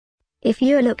If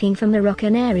you're looking for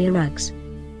Moroccan area rugs,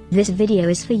 this video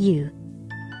is for you.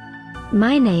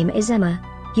 My name is Emma,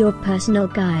 your personal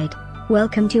guide.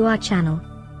 Welcome to our channel.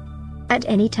 At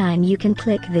any time you can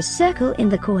click this circle in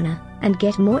the corner, and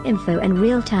get more info and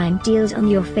real-time deals on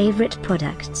your favorite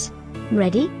products.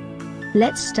 Ready?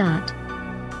 Let's start.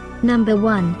 Number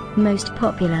 1, Most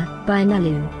Popular, by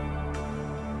nuLOOM.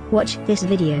 Watch this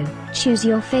video, choose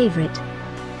your favorite.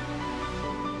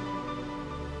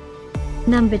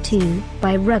 Number 2,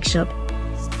 by Rugshop.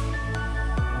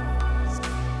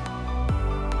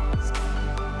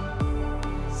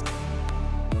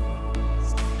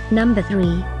 Number 3,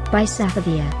 by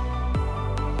Safavier.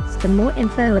 For more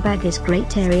info about this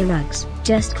great area rugs,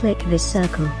 just click this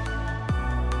circle.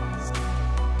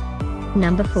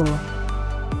 Number 4.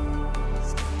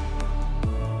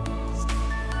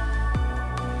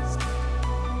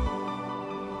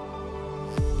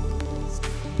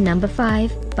 Number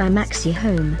 5, by Maxi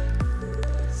Home.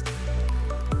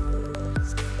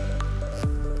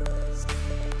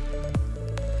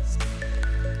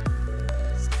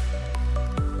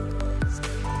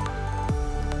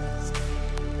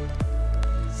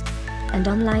 And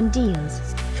online deals,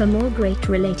 for more great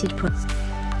related products.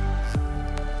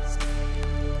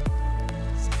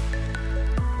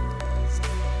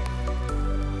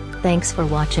 Thanks for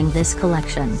watching this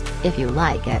collection. If you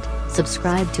like it,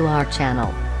 subscribe to our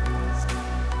channel.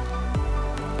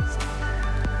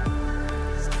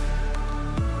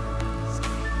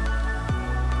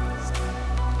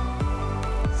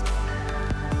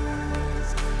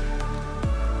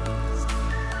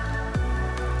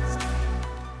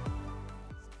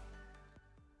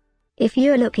 If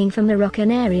you're looking for Moroccan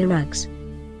area rugs,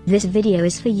 this video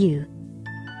is for you.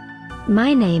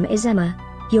 My name is Emma,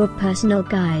 your personal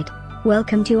guide.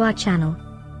 Welcome to our channel.